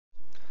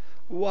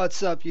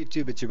What's up,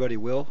 YouTube? It's your buddy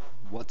Will.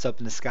 What's Up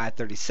in the Sky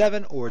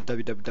 37 or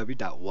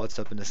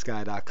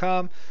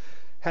www.whatsupinsthesky.com.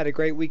 Had a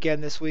great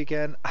weekend this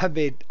weekend.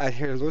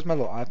 Where's my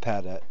little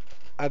iPad at?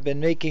 I've been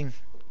making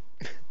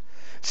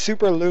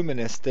super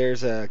luminous.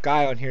 There's a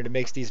guy on here that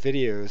makes these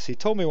videos. He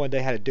told me one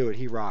day how to do it.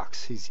 He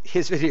rocks. His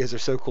videos are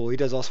so cool. He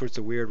does all sorts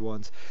of weird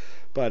ones.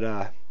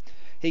 But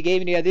he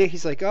gave me the idea.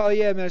 He's like, oh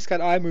yeah, man, it's got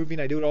iMovie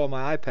and I do it all on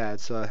my iPad.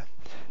 So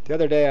the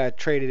other day I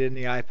traded in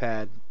the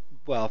iPad.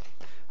 Well,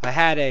 I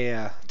had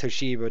a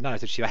Toshiba,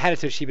 not a Toshiba. I had a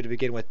Toshiba to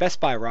begin with. Best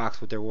Buy rocks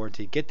with their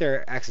warranty. Get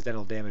their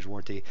accidental damage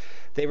warranty.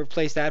 They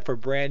replaced that for a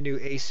brand new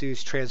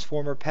Asus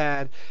transformer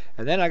pad,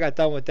 and then I got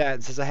done with that.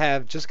 And since I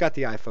have just got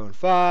the iPhone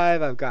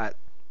 5, I've got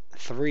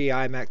 3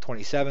 iMac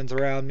 27s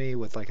around me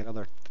with like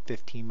another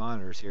 15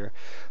 monitors here.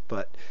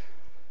 But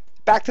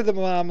back to the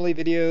anomaly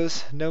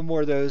videos. No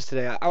more of those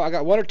today. I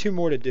got one or two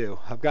more to do.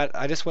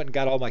 I just went and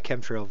got all my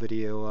chemtrail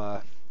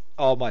video.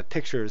 All my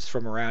pictures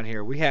from around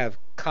here. We have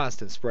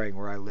constant spraying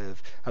where I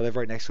live. I live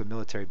right next to a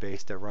military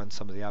base that runs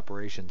some of the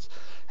operations.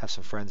 Have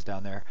some friends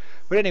down there.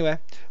 But anyway,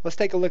 let's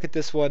take a look at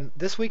this one.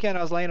 This weekend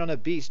I was laying on a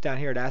beach down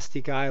here at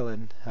Aztec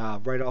Island,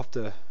 right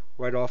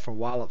off from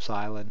Wallops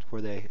Island,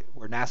 where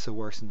NASA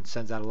works and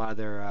sends out a lot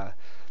of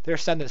they're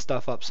sending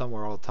stuff up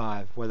somewhere all the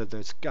time. Whether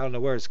there's, I don't know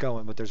where it's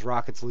going, but there's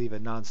rockets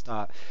leaving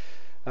nonstop.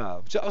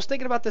 So I was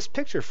thinking about this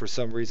picture for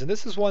some reason.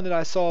 This is one that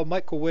I saw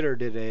Michael Witter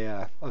did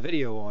a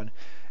video on.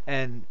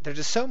 And there's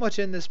just so much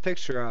in this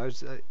picture.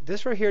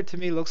 This right here to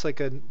me looks like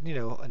an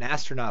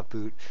astronaut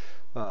boot.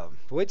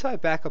 Wait till I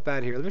back up out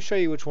of here. Let me show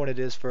you which one it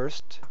is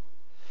first.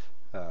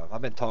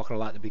 I've been talking a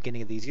lot in the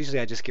beginning of these. Usually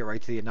I just get right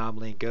to the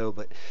anomaly and go.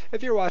 But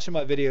if you're watching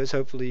my videos,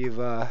 hopefully you've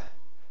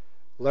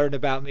learned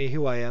about me,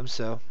 who I am.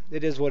 So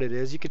it is what it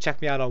is. You can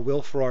check me out on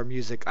Will for Our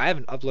Music. I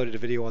haven't uploaded a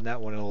video on that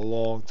one in a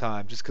long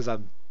time, just because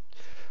I'm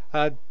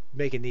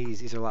making these.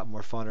 These are a lot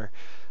more funner.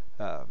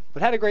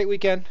 But had a great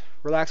weekend.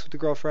 Relaxed with the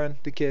girlfriend,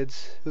 the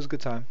kids. It was a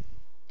good time.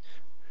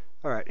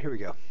 Alright, here we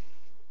go.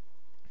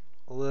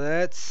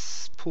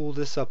 Let's pull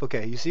this up.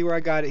 Okay, you see where I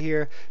got it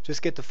here?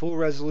 Just get the full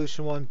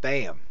resolution one.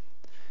 Bam.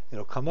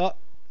 It'll come up.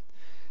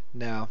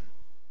 Now,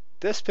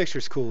 this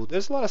picture's cool.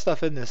 There's a lot of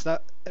stuff in this. And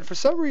for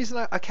some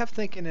reason, I kept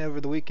thinking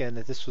over the weekend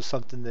that this was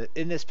something that,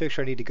 in this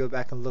picture, I need to go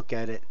back and look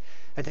at it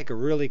and take a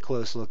really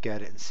close look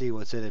at it and see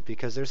what's in it,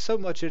 because there's so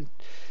much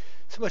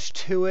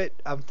to it.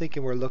 I'm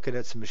thinking we're looking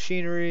at some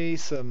machinery,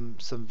 some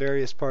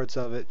various parts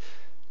of it.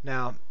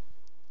 Now,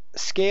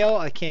 scale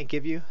I can't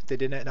give you. They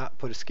did not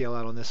put a scale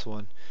out on this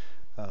one.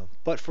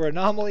 But for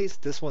anomalies,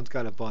 this one's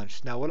got a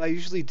bunch. Now, what I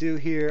usually do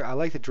here, I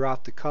like to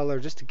drop the color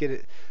just to get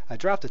it. I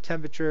drop the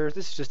temperature.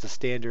 This is just a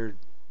standard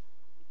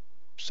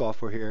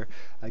software here.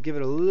 I give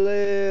it a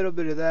little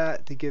bit of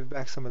that to give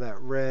back some of that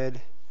red.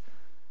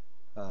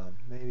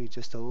 Maybe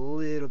just a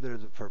little bit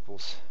of the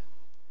purples.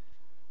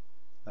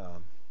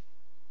 And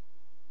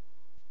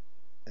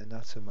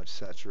not so much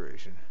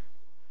saturation.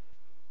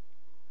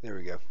 There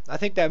we go. I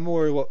think that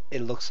more what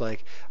it looks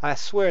like. I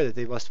swear that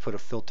they must put a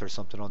filter or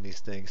something on these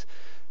things.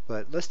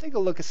 But let's take a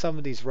look at some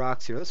of these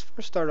rocks here. Let's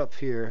first start up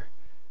here.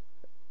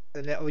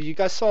 And well, you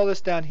guys saw this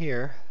down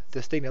here,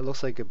 this thing that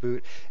looks like a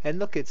boot. And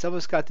look, it's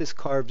almost got this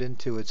carved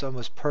into it. It's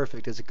almost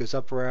perfect as it goes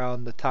up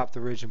around the top of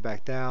the ridge and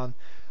back down.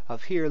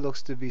 Up here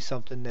looks to be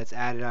something that's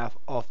added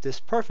off this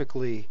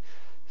perfectly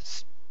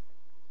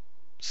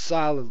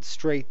solid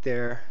straight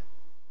there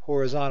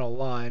horizontal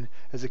line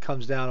as it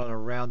comes down on a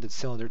rounded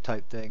cylinder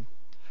type thing.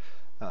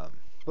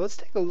 Let's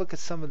take a look at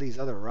some of these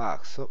other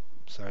rocks. Oh,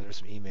 sorry, there's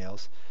some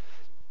emails.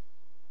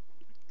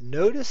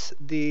 Notice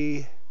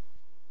the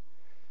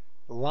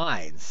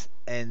lines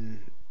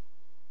and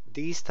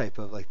these type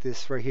of, like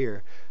this right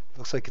here,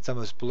 looks like it's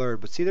almost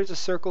blurred, but see there's a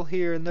circle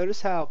here, and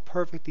notice how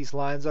perfect these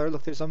lines are.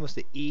 Look, there's almost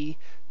an E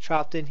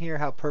chopped in here,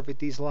 how perfect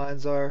these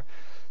lines are.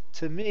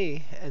 To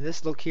me, and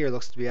this look here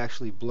looks to be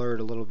actually blurred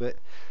a little bit.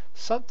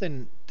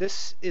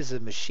 This is a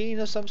machine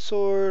of some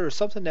sort, or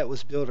something that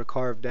was built or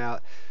carved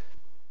out.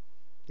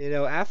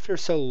 After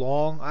so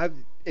long,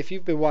 if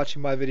you've been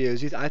watching my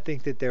videos, I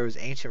think that there was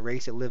ancient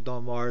race that lived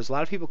on Mars. A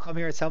lot of people come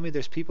here and tell me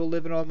there's people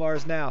living on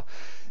Mars now,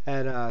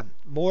 and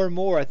more and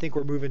more I think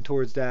we're moving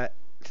towards that.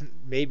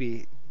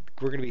 Maybe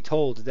we're going to be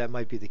told that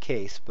might be the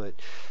case, but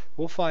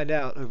we'll find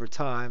out over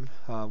time.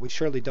 We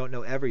surely don't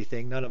know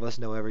everything. None of us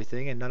know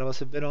everything, and none of us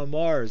have been on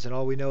Mars, and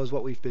all we know is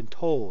what we've been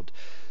told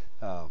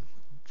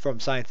from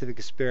scientific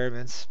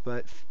experiments,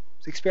 but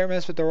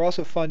they're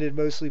also funded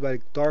mostly by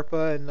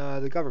DARPA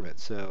and the government.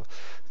 So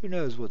who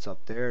knows what's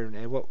up there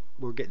and what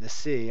we're getting to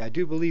see. I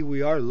do believe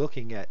we are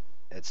looking at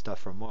stuff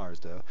from Mars,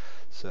 though.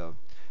 So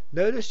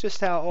notice just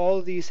how all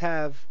of these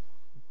have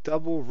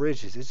double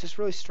ridges. It's just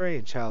really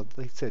strange how,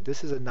 like I said,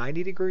 this is a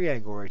 90-degree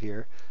angle right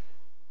here,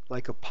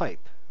 like a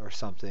pipe or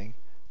something.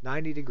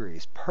 90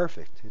 degrees,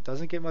 perfect. It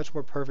doesn't get much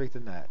more perfect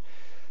than that.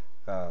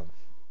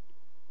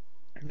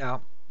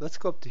 Now let's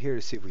go up to here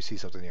to see if we see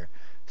something here.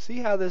 See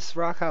how this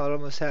rock, how it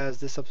almost has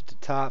this up at the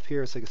top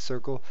here? It's like a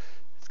circle.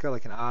 It's got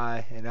like an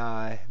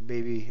eye,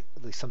 maybe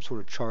like some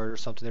sort of chart or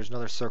something. There's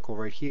another circle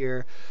right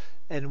here,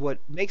 And what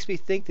makes me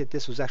think that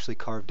this was actually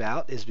carved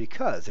out is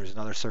because there's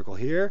another circle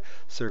here,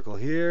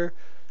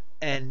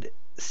 and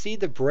see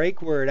the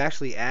break where it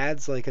actually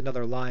adds like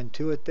another line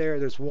to it there?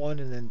 There's one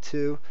and then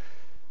two.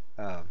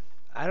 Um,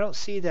 I don't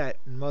see that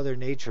in Mother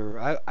Nature.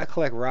 I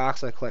collect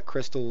rocks, I collect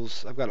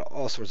crystals, I've got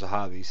all sorts of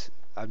hobbies.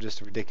 I'm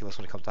just ridiculous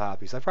when it comes to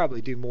hobbies. I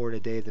probably do more in a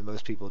day than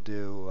most people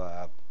do.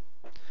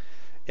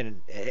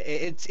 And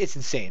it's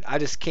insane. I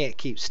just can't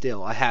keep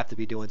still. I have to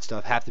be doing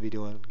stuff, have to be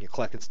doing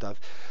collecting stuff.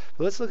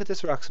 But let's look at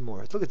this rock some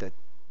more. Look at that.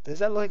 Does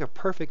that look like a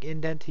perfect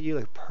indent to you,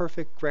 like a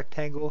perfect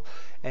rectangle?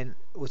 And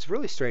what's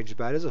really strange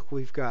about it is, look,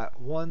 we've got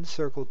one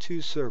circle,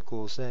 two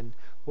circles, and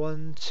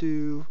one,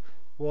 two,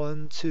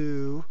 one,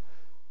 two,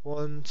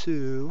 one,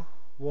 two,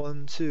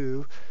 one,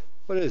 two.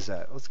 What is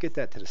that? Let's get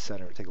that to the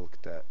center and take a look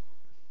at that.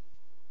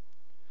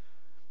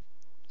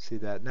 See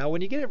that? Now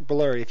when you get it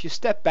blurry, if you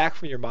step back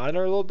from your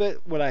monitor a little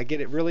bit, when I get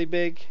it really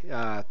big,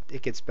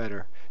 it gets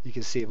better. You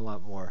can see them a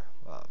lot more.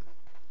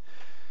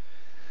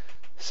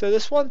 So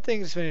this one thing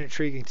has been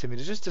intriguing to me.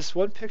 There's just this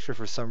one picture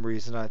for some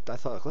reason. I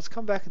thought, let's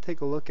come back and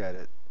take a look at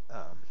it.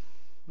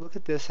 Look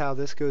at this, how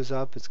this goes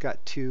up. It's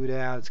got two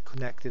down. It's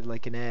connected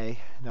like an A.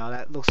 Now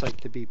that looks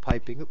like to be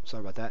piping. Oops,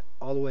 sorry about that.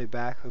 All the way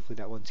back. Hopefully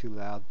that wasn't too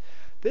loud.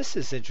 This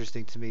is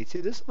interesting to me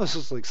too. This almost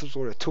looks like some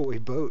sort of toy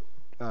boat.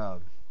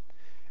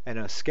 And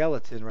a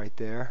skeleton right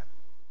there.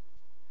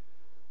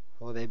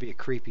 Well, that'd be a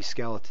creepy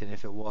skeleton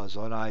if it was.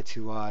 One eye,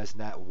 two eyes,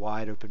 and that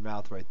wide open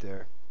mouth right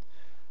there.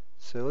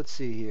 So let's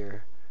see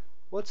here.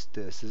 What's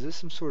this? Is this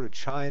some sort of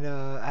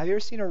china? Have you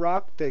ever seen a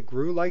rock that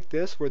grew like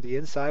this where the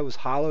inside was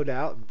hollowed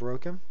out and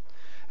broken?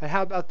 And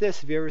how about this?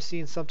 Have you ever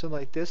seen something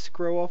like this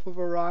grow off of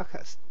a rock?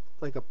 That's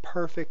like a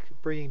perfect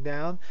bringing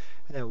down.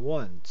 And then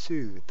 1,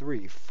 2,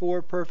 3,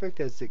 4 perfect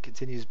as it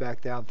continues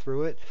back down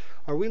through it.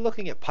 Are we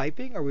looking at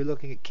piping? Or are we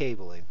looking at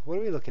cabling? What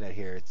are we looking at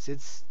here?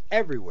 It's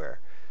everywhere.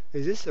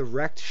 Is this a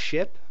wrecked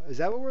ship? Is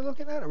that what we're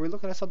looking at? Are we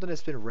looking at something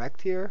that's been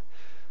wrecked here?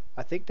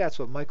 I think that's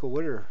what Michael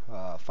Witter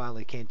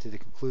finally came to the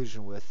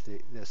conclusion with.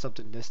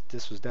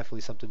 This was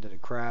definitely something that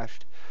had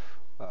crashed.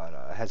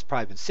 Has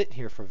probably been sitting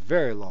here for a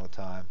very long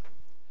time.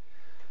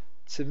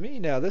 To me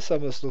now, this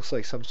almost looks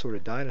like some sort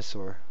of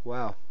dinosaur.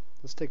 Wow.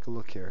 Let's take a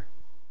look here.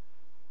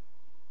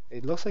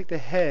 It looks like the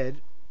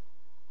head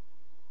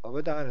of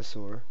a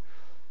dinosaur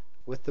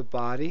with the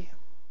body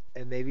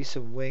and maybe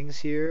some wings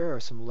here or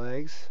some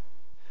legs.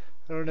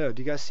 I don't know.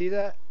 Do you guys see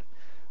that?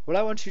 What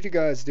I want you to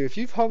guys to do, if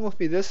you've hung with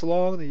me this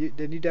long,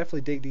 then you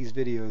definitely dig these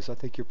videos. I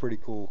think you're pretty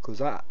cool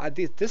because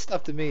this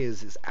stuff to me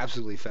is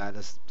absolutely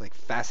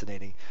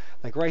fascinating.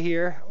 Like right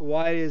here,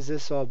 why is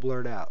this all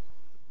blurred out?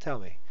 Tell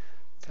me.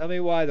 Tell me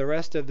why the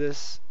rest of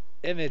this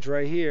image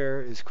right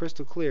here is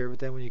crystal clear, but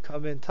then when you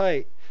come in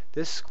tight,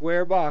 this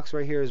square box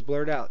right here is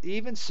blurred out.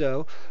 Even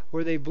so,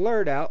 were they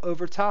blurred out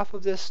over top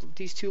of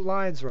these two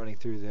lines running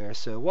through there?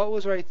 So what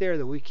was right there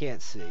that we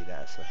can't see?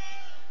 That's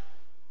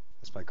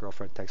my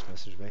girlfriend text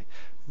messaged me.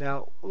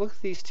 Now look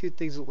at these two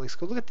things.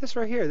 Look at this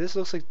right here. This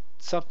looks like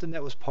something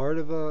that was part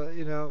of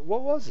a,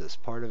 what was this?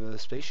 Part of a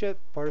spaceship?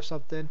 Part of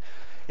something?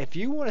 If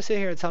you want to sit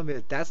here and tell me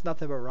that that's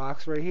nothing but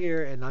rocks right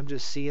here and I'm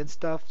just seeing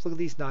stuff, look at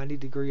these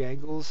 90-degree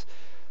angles.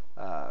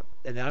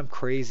 And then I'm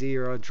crazy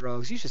or on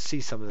drugs. You should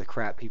see some of the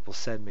crap people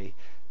send me.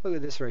 Look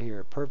at this right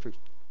here. Perfect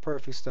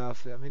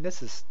stuff. I mean,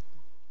 this is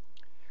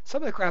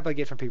some of the crap I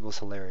get from people is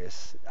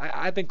hilarious.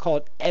 I've been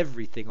called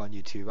everything on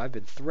YouTube. I've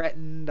been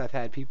threatened. I've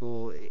had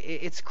people.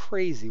 It's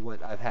crazy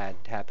what I've had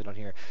happen on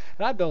here.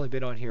 And I've only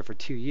been on here for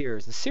 2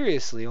 years, and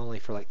seriously, only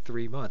for like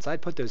 3 months. I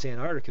put those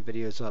Antarctica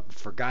videos up and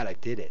forgot I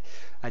did it.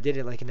 I did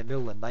it like in the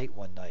middle of the night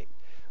one night.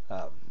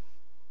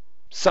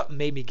 Something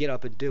made me get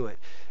up and do it.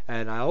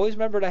 And I always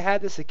remembered I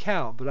had this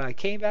account, but I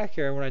came back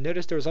here and when I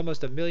noticed there was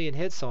almost 1 million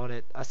hits on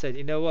it, I said,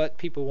 you know what?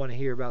 People want to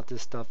hear about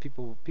this stuff.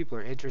 People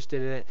are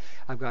interested in it.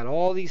 I've got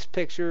all these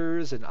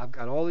pictures and I've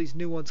got all these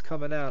new ones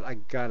coming out. I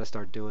gotta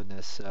start doing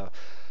this. So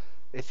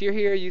if you're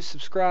here, you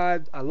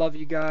subscribed. I love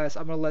you guys.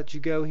 I'm gonna let you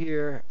go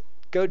here.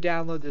 Go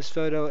download this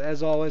photo.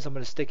 As always, I'm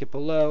going to stick it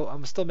below. I'm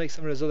going to still make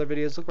some of those other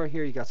videos. Look right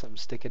here. You got something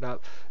sticking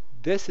up.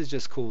 This is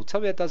just cool. Tell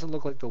me that doesn't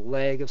look like the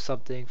leg of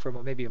something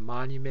from maybe a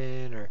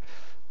monument or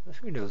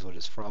who knows what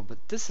it's from. But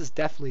this is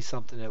definitely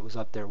something that was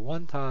up there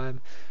one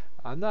time.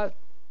 I'm not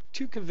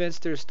too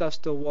convinced there's stuff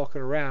still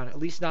walking around, at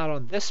least not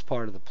on this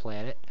part of the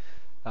planet.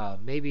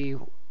 Maybe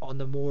on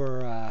the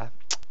more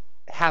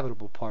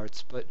habitable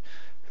parts. But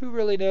who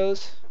really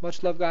knows?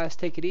 Much love, guys.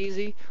 Take it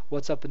easy.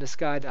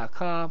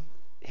 whatsupinthesky.com.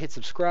 Hit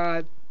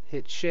subscribe,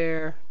 hit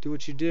share, do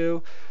what you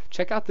do.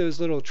 Check out those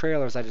little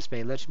trailers I just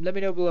made. Let me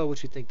know below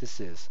what you think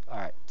this is.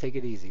 Alright, take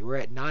it easy. We're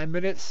at 9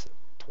 minutes,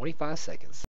 25 seconds.